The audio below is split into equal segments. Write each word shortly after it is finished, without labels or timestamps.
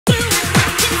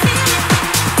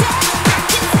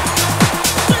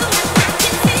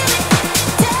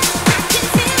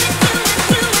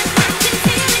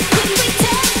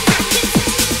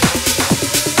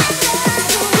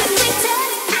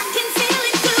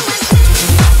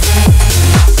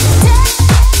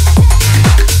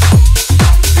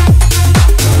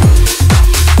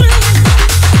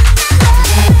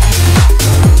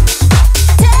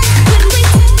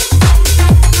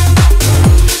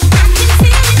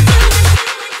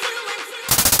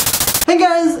Hey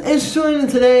guys, it's Julian, and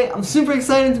today I'm super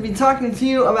excited to be talking to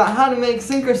you about how to make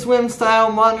sink or swim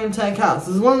style modern tech house.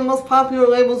 This is one of the most popular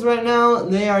labels right now.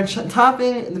 They are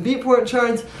topping the Beatport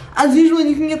charts. As usual,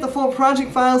 you can get the full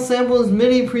project files, samples,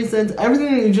 MIDI presets,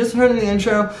 everything that you just heard in the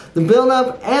intro, the build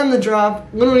up and the drop.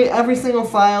 Literally every single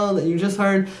file that you just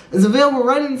heard is available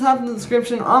right in the top of the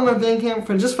description on my Bandcamp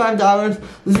for just $5.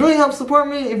 This really helps support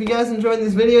me. If you guys enjoyed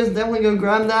these videos, definitely go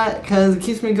grab that because it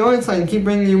keeps me going so I can keep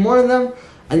bringing you more of them.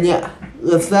 And yeah,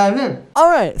 let's dive in.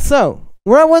 Alright, so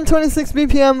we're at 126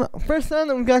 BPM. First sound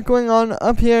that we've got going on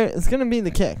up here is going to be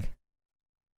the kick.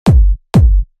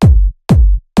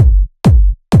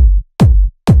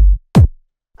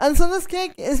 And so this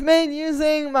kick is made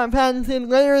using my patented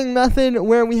layering method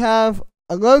where we have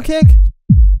a low kick,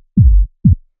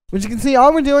 which you can see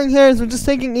all we're doing here is we're just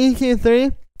taking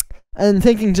EQ3 and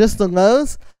taking just the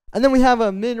lows, and then we have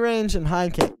a mid-range and high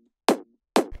kick.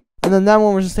 And then that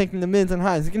one we're just taking the mids and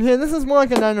highs. You can hear this is more like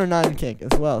a 909 kick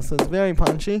as well, so it's very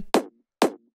punchy.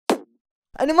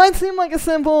 And it might seem like a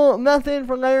simple method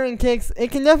for layering kicks.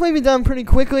 It can definitely be done pretty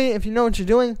quickly if you know what you're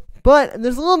doing. But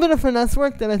there's a little bit of finesse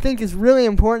work that I think is really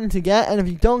important to get, and if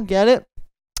you don't get it,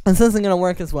 this isn't going to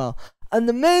work as well. And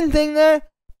the main thing there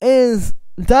is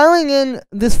dialing in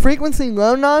this frequency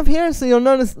low knob here, so you'll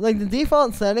notice like the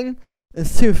default setting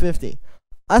is 250.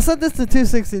 I set this to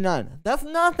 269. That's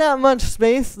not that much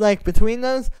space like between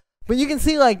those, but you can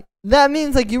see like that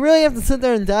means like you really have to sit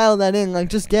there and dial that in, like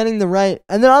just getting the right.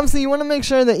 And then obviously you want to make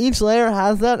sure that each layer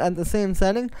has that at the same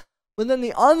setting. But then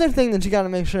the other thing that you got to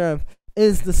make sure of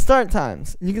is the start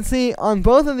times. You can see on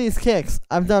both of these kicks,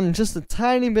 I've done just a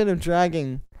tiny bit of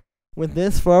dragging with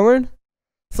this forward.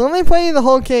 So let me play you the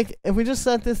whole kick. If we just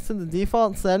set this to the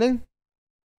default setting.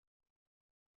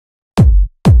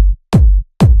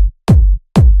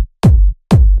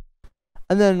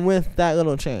 And then with that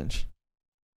little change.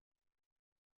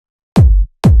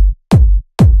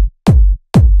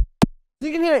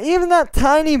 You can hear even that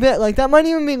tiny bit, like that might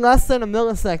even be less than a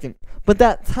millisecond. But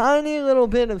that tiny little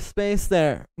bit of space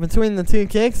there between the two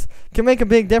kicks can make a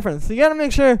big difference. So you gotta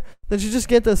make sure that you just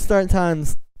get those start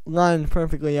times lined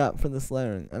perfectly up for this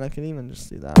layering. And I can even just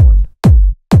do that one.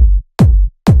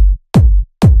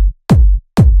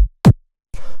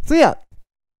 So yeah.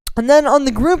 And then on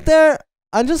the group there,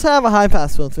 I just have a high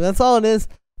pass filter. That's all it is.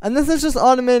 And this is just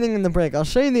automating in the break. I'll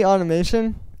show you the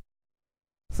automation.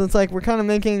 So it's like we're kind of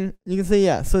making, you can see,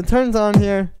 yeah. So it turns on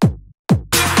here.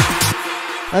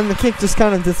 And the kick just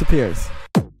kind of disappears.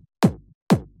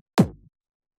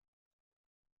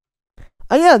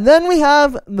 And yeah, then we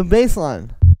have the bass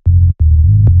line.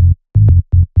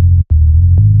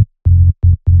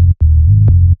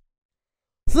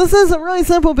 So this is a really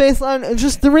simple bass line. It's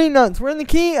just 3 notes. We're in the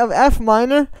key of F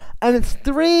minor, and it's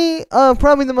 3 of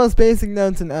probably the most basic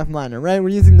notes in F minor, right?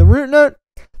 We're using the root note,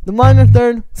 the minor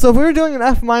third. So if we were doing an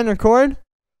F minor chord,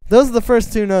 those are the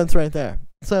first 2 notes right there.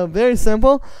 So very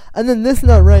simple. And then this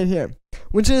note right here,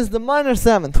 which is the minor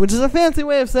 7th, which is a fancy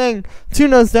way of saying 2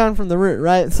 notes down from the root,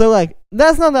 right? So like,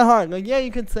 that's not that hard. Like, yeah,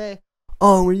 you could say,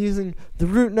 oh, we're using the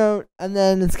root note, and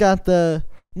then it's got the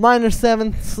minor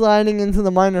 7th sliding into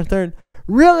the minor 3rd.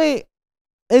 Really,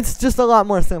 it's just a lot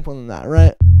more simple than that,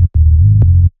 right?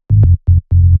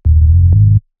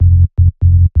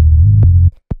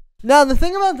 Now, the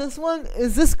thing about this one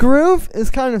is this groove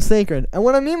is kind of sacred. And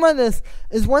what I mean by this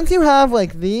is once you have,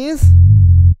 like, these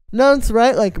notes,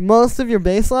 right? Like, most of your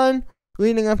bass line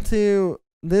leading up to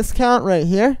this count right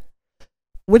here.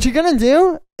 What you're going to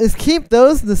do is keep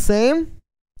those the same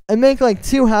and make, like,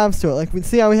 2 halves to it. Like, we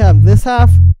see how we have this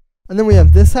half, and then we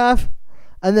have this half.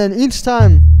 And then each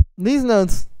time, these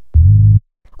notes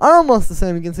are almost the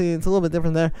same. You can see it's a little bit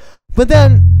different there. But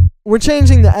then we're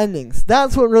changing the endings.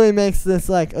 That's what really makes this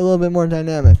like a little bit more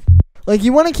dynamic. Like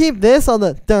you want to keep this on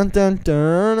the dun dun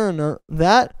dun dun dun,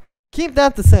 that. Keep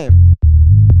that the same.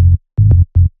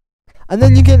 And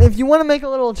then you can, if you want to make a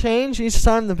little change each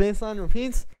time the bass line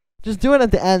repeats, just do it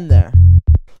at the end there.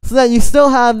 So that you still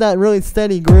have that really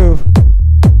steady groove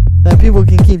that people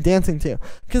can keep dancing to.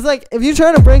 Because like if you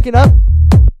try to break it up,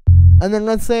 and then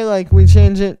let's say like we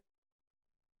change it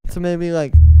to maybe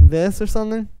like this or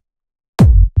something.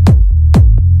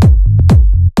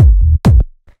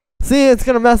 See, it's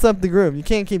going to mess up the groove. You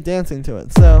can't keep dancing to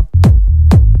it. So,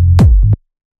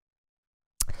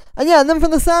 and yeah, and then for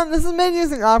the sound, this is made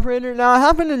using Operator. Now, I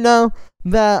happen to know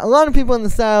that a lot of people in the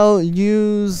style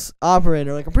use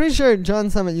Operator. Like, I'm pretty sure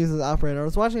John Summit uses Operator. I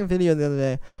was watching a video the other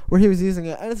day where he was using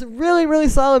it. And it's a really, really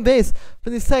solid bass for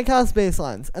these tech house bass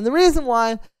lines. And the reason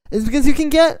why is because you can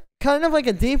get kind of like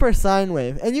a deeper sine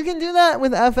wave. And you can do that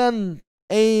with FM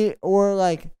 8 or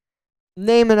like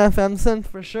name an FM synth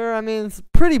for sure. I mean, it's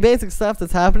pretty basic stuff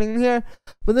that's happening here.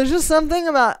 But there's just something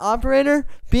about operator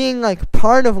being like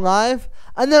part of live,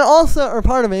 and then also, or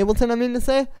part of Ableton, I mean to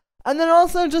say. And then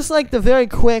also just like the very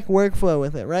quick workflow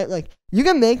with it, right? Like you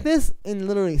can make this in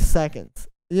literally seconds,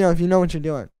 you know, if you know what you're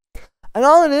doing. And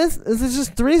all it is it's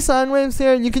just 3 sine waves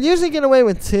here. You can usually get away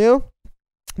with 2,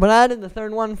 but I added the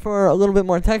third one for a little bit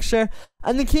more texture.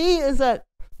 And the key is that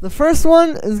the first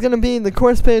one is going to be the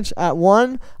chorus pitch at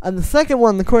 1, and the second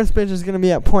one, the chorus pitch, is going to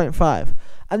be at 0.5.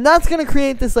 And that's going to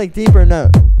create this like deeper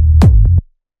note.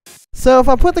 So if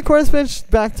I put the chorus pitch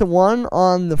back to 1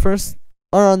 on the first,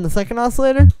 or on the second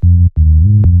oscillator,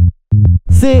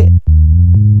 see,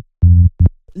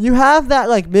 you have that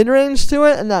like mid-range to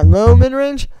it and that low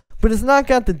mid-range, but it's not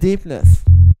got the deepness.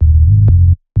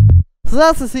 So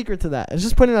that's the secret to that. It's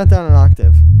just putting that down an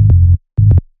octave.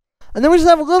 And then we just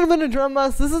have a little bit of drum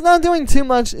bus. This is not doing too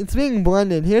much. It's being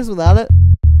blended. Here's without it.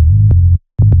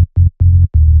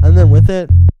 And then with it.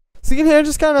 So you can hear it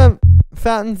just kind of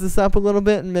fattens this up a little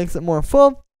bit and makes it more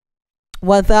full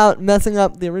without messing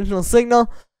up the original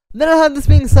signal. Then I have this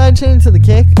being sidechained to the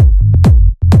kick.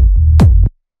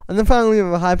 And then finally we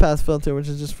have a high pass filter, which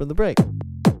is just for the break.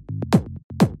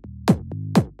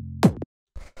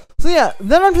 So yeah,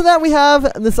 then after that we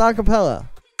have this acapella.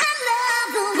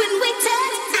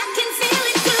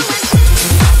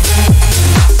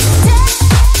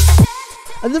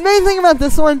 And the main thing about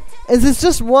this one is it's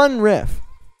just one riff.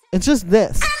 It's just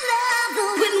this.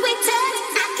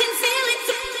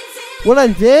 What I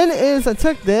did is I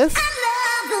took this,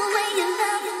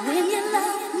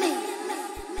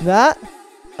 that,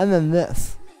 and then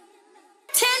this.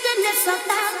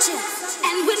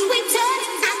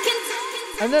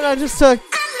 And then I just took.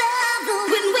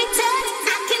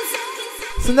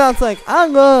 So now it's like, I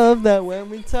love that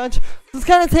when we touch. So it's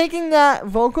kind of taking that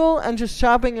vocal and just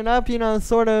chopping it up, you know,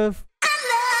 sort of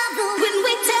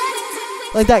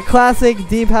like that classic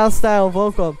deep house style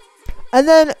vocal. And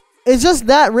then it's just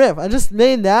that riff. I just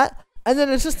made that. And then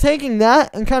it's just taking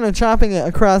that and kind of chopping it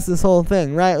across this whole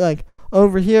thing, right? Like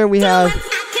over here we have,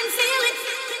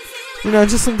 you know,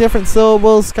 just some different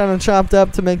syllables kind of chopped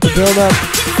up to make the build up.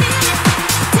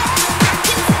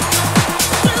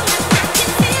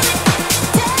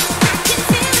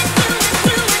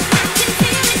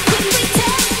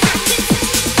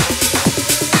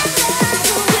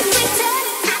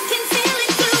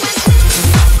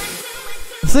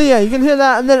 So yeah, you can hear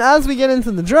that, and then as we get into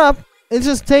the drop, it's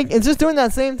just doing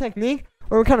that same technique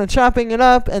where we're kind of chopping it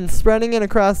up and spreading it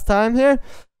across time here,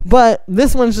 but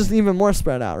this one's just even more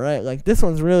spread out, right? Like this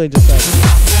one's really just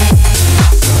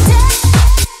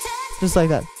like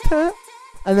that,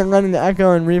 and then letting the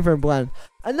echo and reverb blend.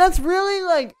 And that's really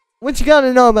like what you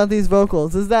gotta know about these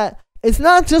vocals is that it's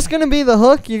not just gonna be the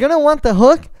hook. You're gonna want the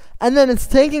hook, and then it's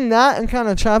taking that and kind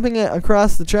of chopping it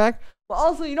across the track. But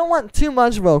also, you don't want too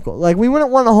much vocal. Like, we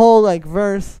wouldn't want a whole, like,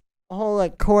 verse, a whole,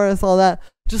 like, chorus, all that.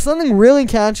 Just something really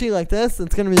catchy like this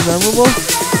that's going to be memorable.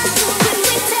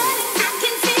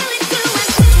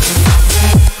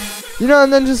 You know,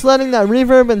 and then just letting that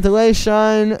reverb and delay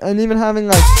shine, and even having,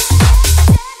 like,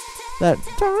 that,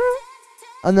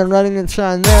 and then letting it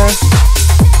shine there.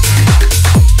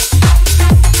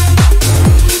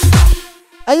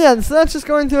 And yeah, so that's just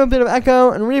going through a bit of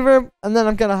echo and reverb, and then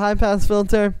I've got a high-pass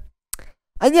filter.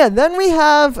 And yeah, then we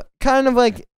have kind of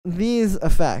like these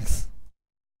effects.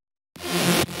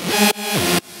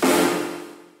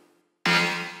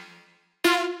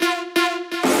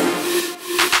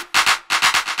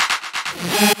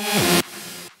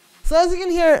 So as you can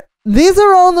hear, these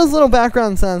are all those little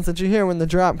background sounds that you hear when the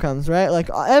drop comes, right? Like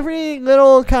every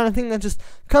little kind of thing that just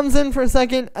comes in for a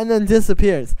second and then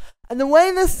disappears. And the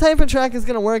way this type of track is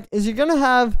going to work is you're going to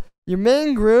have your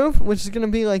main groove, which is going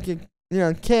to be like your, you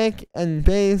know, kick and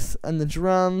bass and the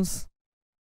drums.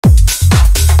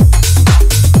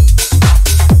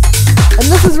 And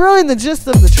this is really the gist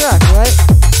of the track, right?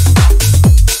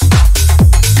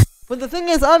 But the thing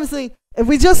is, obviously, if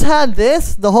we just had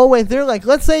this the whole way through, like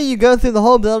let's say you go through the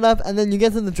whole build up and then you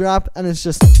get to the drop and it's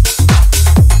just,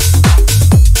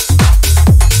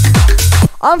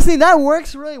 obviously that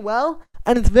works really well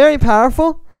and it's very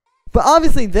powerful, but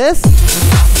obviously this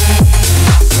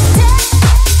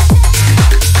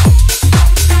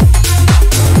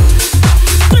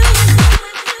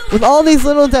with all these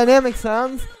little dynamic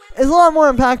sounds is a lot more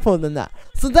impactful than that.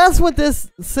 So that's what this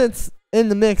sits in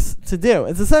the mix to do.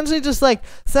 It's essentially just like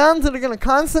sounds that are going to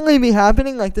constantly be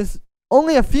happening, like this,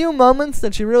 only a few moments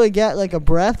that you really get like a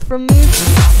breath from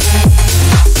these.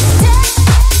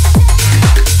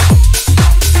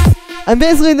 And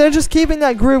basically they're just keeping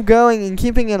that groove going and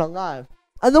keeping it alive.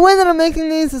 And the way that I'm making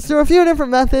these is through a few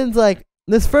different methods. Like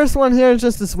this first one here is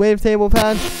just this wavetable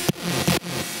patch,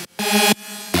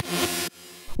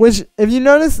 which, if you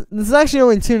notice, this is actually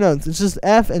only 2 notes. It's just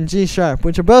F and G sharp,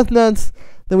 which are both notes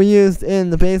that we used in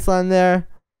the bass line there.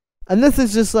 And this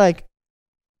is just like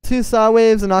 2 saw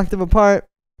waves an octave apart,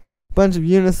 a bunch of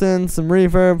unison, some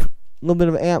reverb, a little bit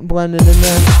of amp blended in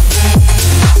there.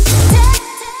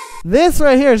 This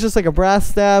right here is just like a brass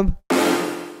stab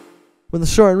with a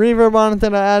short reverb on it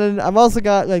that I added. I've also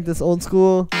got like this old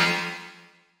school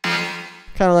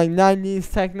kind of like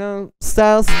 90s techno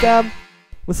style stab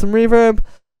with some reverb.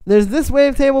 There's this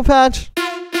wavetable patch,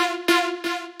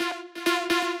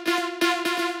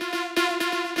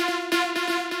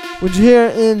 which you hear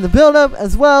in the build-up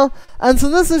as well. And so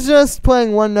this is just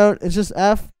playing 1 note. It's just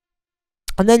F.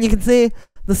 And then you can see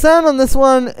the sound on this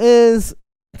one is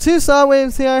 2 saw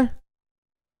waves here,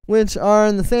 which are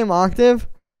in the same octave.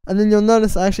 And then you'll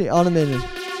notice I actually automated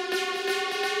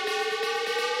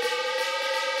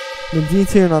the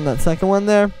detune on that second one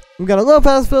there. We've got a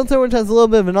low-pass filter, which has a little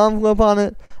bit of an envelope on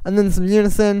it, and then some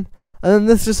unison. And then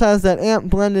this just has that amp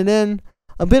blended in.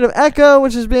 A bit of echo,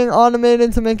 which is being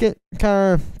automated to make it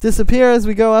kind of disappear as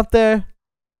we go up there.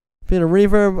 A bit of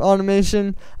reverb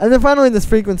automation. And then finally this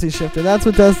frequency shifter. That's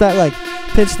what does that like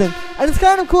pitch thing. And it's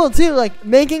kind of cool too, like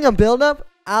making a build-up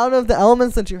out of the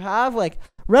elements that you have. Like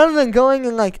rather than going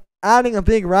and like adding a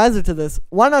big riser to this,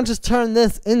 why not just turn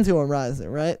this into a riser,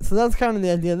 right? So that's kind of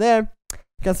the idea there.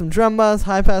 Got some drum bus,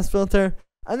 high-pass filter,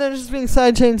 and then just being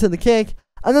sidechained to the kick.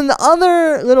 And then the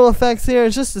other little effects here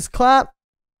is just this clap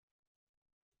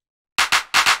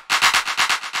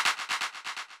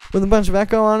with a bunch of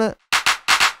echo on it.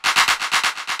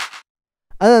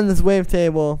 And then this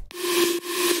wavetable.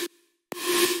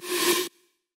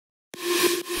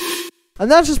 And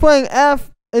that's just playing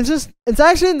F. It's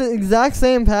actually the exact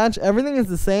same patch. Everything is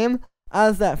the same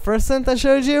as that first synth I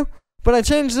showed you. But I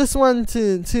changed this one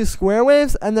to 2 square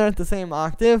waves, and they're at the same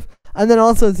octave. And then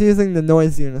also it's using the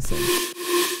noise unison.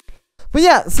 But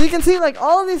yeah, so you can see like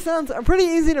all of these sounds are pretty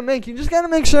easy to make. You just gotta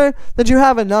make sure that you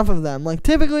have enough of them. Like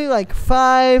typically like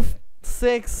 5,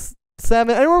 6,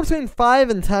 7, anywhere between 5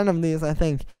 and 10 of these I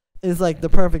think is like the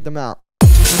perfect amount.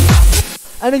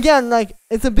 And again, like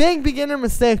it's a big beginner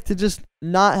mistake to just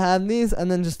not have these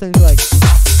and then just think like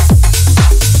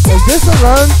this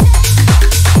alone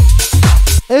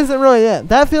isn't really it.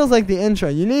 That feels like the intro.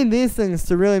 You need these things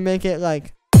to really make it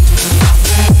like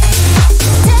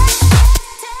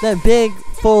that big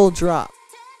full drop.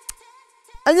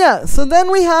 And yeah, so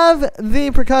then we have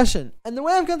the percussion. And the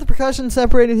way I've got the percussion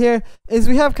separated here is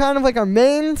we have kind of like our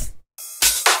mains.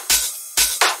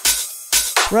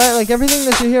 Right, like everything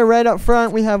that you hear right up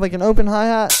front, we have like an open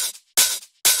hi-hat,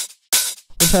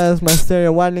 which has my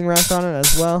stereo widening rack on it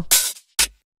as well.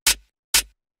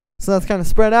 So that's kind of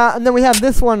spread out. And then we have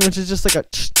this one, which is just like a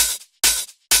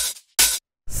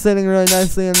sitting really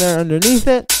nicely in there underneath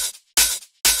it.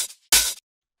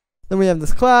 Then we have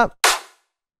this clap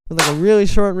with like a really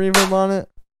short reverb on it.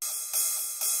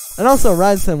 And also a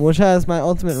ride cymbal, which has my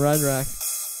ultimate ride rack,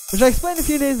 which I explained a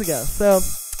few days ago. So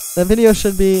that video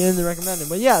should be in the recommended.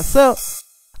 But yeah, so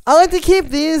I like to keep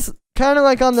these kind of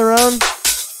like on their own.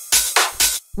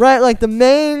 Right, like the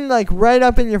main, like right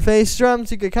up in your face drums,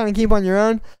 you could kind of keep on your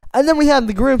own. And then we have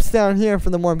the groups down here for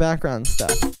the more background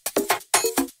stuff.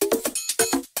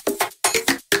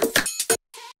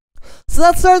 So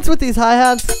that starts with these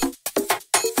hi-hats.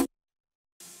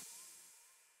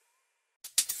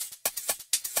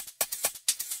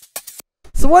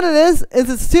 So what it is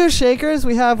it's 2 shakers.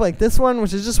 We have like this one,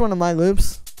 which is just one of my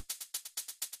loops,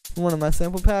 one of my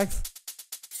sample packs.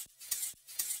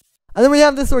 And then we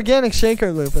have this organic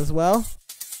shaker loop as well,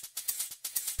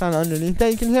 kind of underneath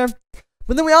that you can hear.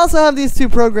 But then we also have these 2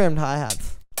 programmed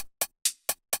hi-hats.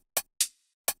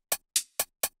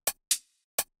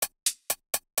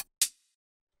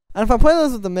 And if I play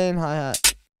those with the main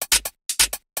hi-hat,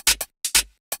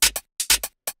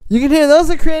 you can hear those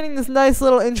are creating this nice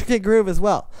little intricate groove as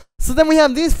well. So then we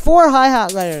have these 4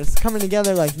 hi-hat layers coming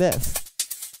together like this.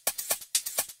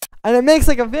 And it makes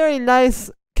like a very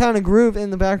nice kind of groove in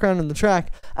the background of the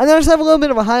track. And then I just have a little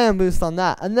bit of a high-end boost on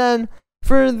that. And then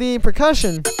for the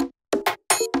percussion,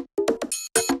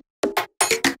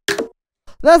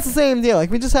 that's the same deal.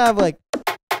 Like we just have like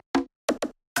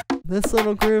this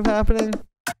little groove happening.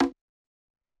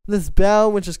 This bell,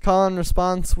 which is call and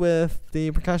response with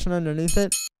the percussion underneath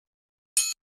it.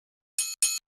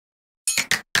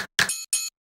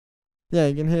 Yeah,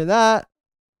 you can hear that.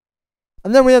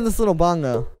 And then we have this little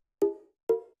bongo.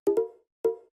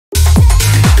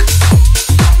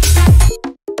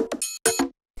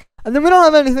 And then we don't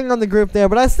have anything on the group there,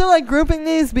 but I still like grouping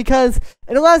these because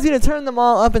it allows you to turn them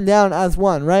all up and down as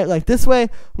one, right? Like this way,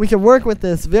 we can work with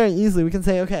this very easily. We can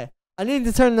say, okay, I need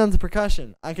to turn down to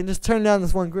percussion. I can just turn down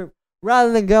this one group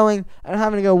rather than going and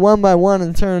having to go one by one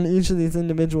and turn each of these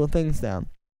individual things down.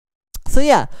 So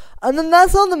yeah, and then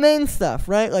that's all the main stuff,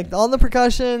 right? Like all the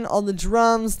percussion, all the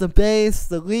drums, the bass,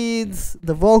 the leads,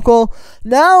 the vocal.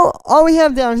 Now, all we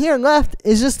have down here left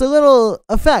is just the little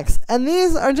effects. And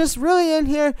these are just really in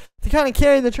here to kind of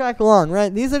carry the track along,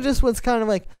 right? These are just what's kind of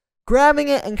like grabbing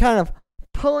it and kind of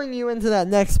pulling you into that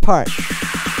next part.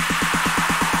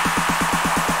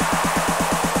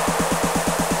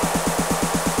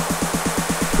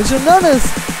 But you'll notice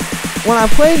when I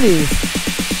play these,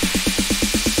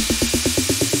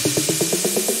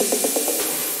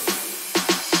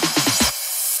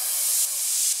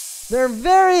 they're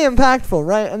very impactful,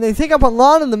 right? And they take up a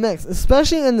lot of the mix,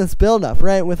 especially in this build-up,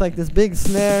 right? With like this big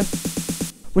snare,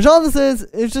 which all this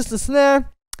is just a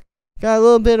snare. Got a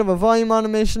little bit of a volume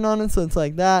automation on it, so it's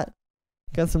like that.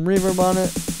 Got some reverb on it.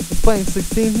 It's playing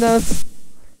 16th notes,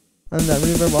 and that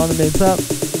reverb automates up.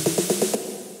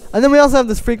 And then we also have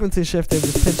this frequency shifter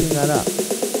just pitching that up.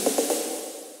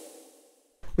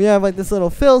 We have like this little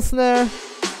fill snare,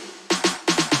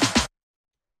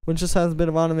 which just has a bit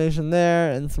of automation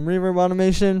there and some reverb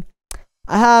automation.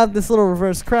 I have this little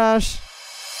reverse crash.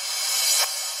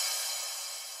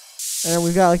 And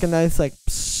we've got like a nice like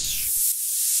psh.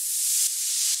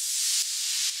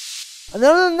 And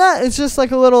other than that, it's just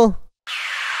like a little,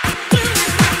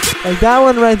 like that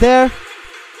one right there.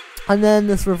 And then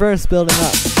this reverse building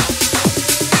up.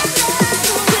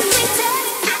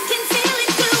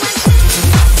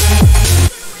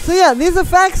 So yeah, these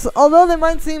effects, although they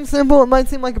might seem simple, it might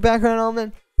seem like a background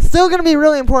element, still going to be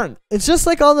really important. It's just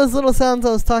like all those little sounds I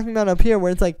was talking about up here,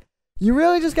 where it's like, you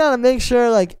really just got to make sure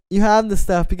like you have this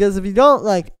stuff, because if you don't,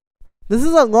 like, this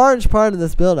is a large part of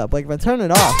this build-up. Like if I turn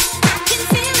it off,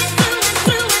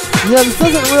 yeah, this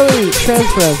doesn't really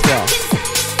transfer as well.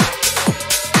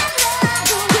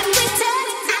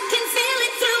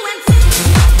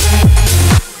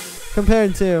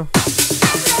 Compared to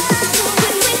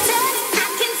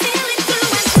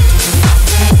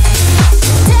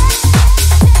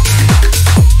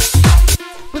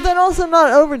also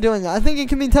not overdoing it. I think it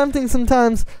can be tempting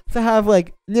sometimes to have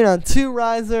like, you know, 2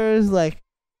 risers, like,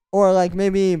 or like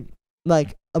maybe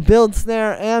like a build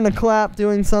snare and a clap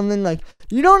doing something. Like,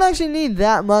 you don't actually need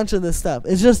that much of this stuff.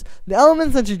 It's just the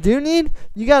elements that you do need,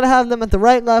 you gotta have them at the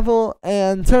right level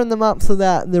and turn them up so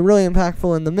that they're really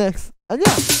impactful in the mix. And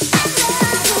yeah.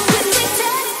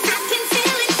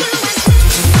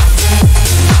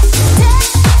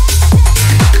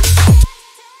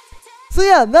 So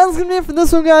yeah, that's going to be it for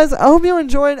this one, guys. I hope you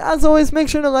enjoyed. As always, make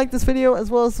sure to like this video as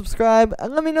well as subscribe.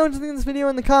 And let me know what you think of this video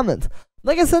in the comments.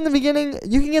 Like I said in the beginning,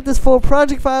 you can get this full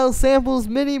project files, samples,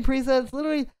 MIDI, presets,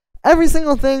 literally every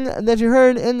single thing that you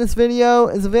heard in this video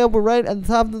is available right at the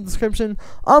top of the description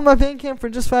on my Bandcamp for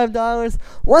just $5.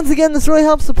 Once again, this really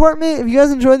helps support me. If you guys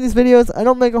enjoyed these videos, I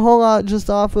don't make a whole lot just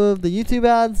off of the YouTube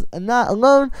ads and that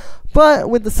alone. But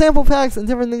with the sample packs and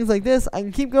different things like this, I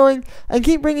can keep going and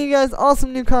keep bringing you guys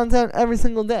awesome new content every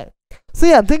single day. So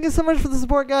yeah, thank you so much for the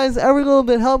support, guys. Every little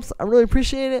bit helps. I really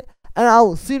appreciate it. And I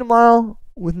will see you tomorrow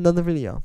with another video.